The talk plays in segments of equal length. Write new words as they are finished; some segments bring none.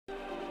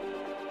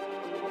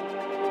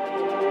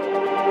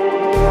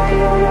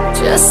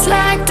Just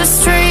like the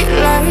street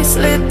lights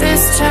lit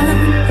this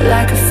town,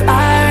 like a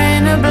fire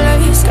in a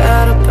blaze,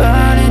 gotta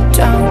burn it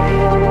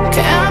down.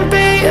 Can't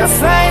be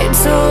afraid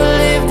to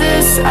leave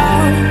this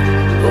out.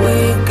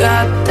 We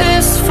got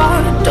this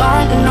far,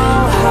 don't know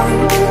how.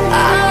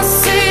 I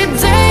see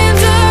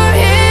danger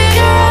in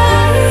your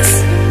eyes.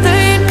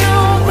 They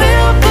know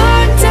we'll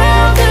burn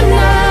down the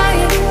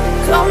night.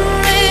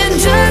 Coming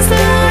just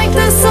like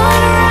the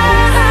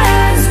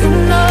sunrise. You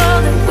know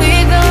that we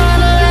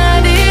gonna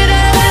light it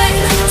up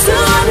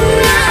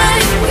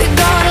tonight. We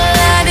gonna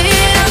light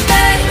it up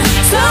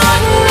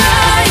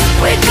tonight.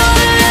 We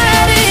gonna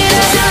light it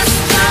up just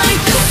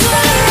like the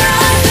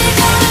sunrise. We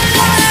gonna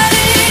light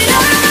it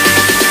up now.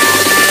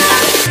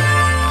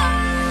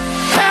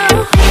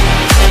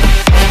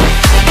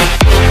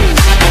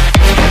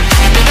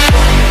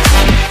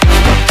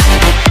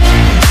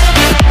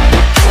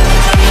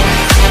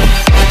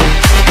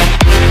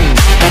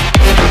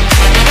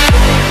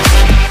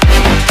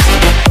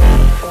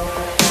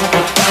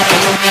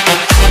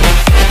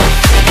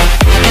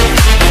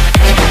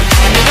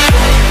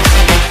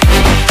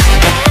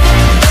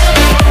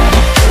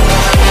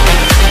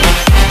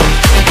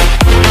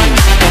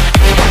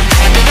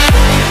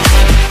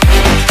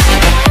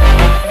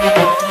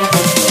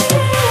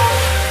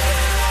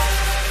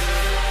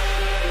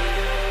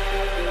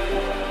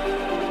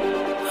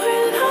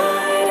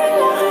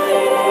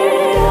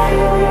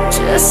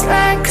 Just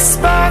like a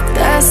spark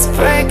that's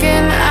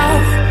breaking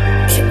out.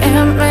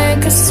 Can't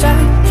make a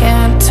stop,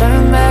 can't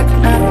turn back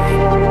now.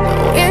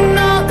 We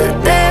know that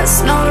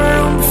there's no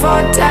room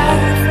for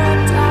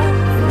doubt.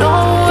 No,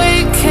 we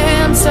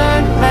can't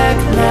turn back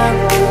now.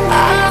 I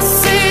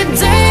see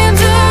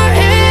danger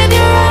in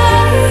your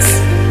eyes.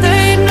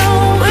 They know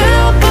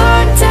we'll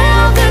burn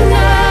down the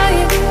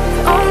night.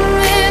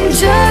 Coming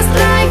just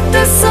like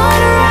the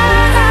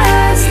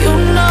sunrise. You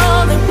know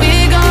that we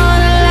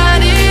gonna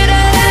light it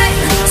up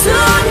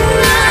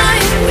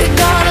tonight. We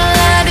gonna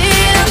light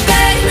it up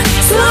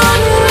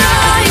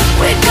tonight.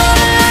 We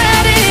gonna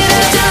light it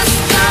up just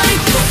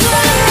like the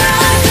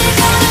sunrise. We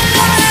gonna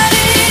light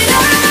it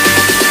up now.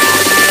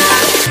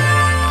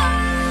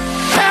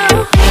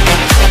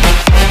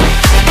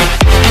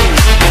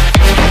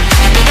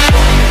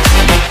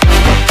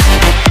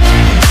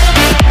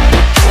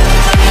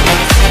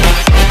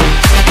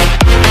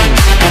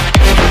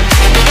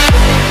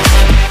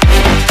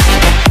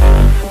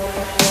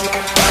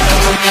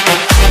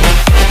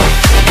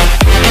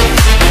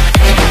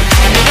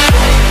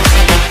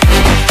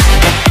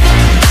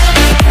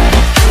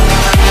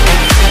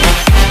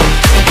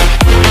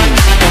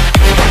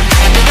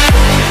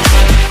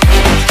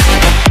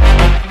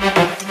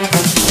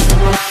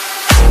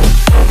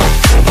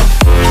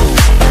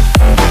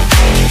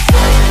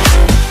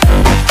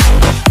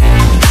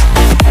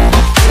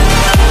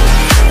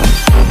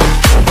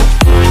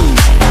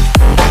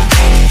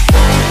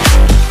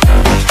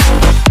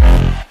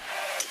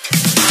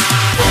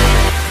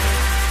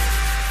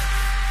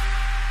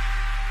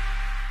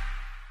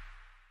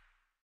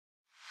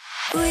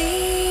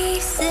 We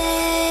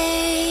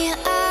say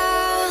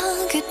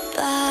our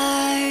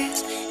goodbyes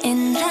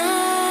and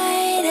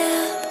light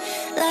up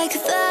like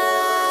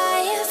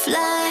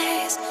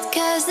fireflies.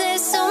 'Cause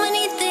there's so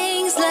many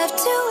things left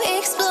to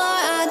explore.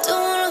 I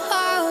don't wanna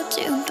hold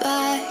you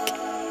back.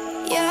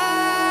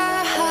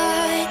 Your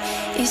heart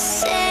is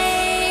set.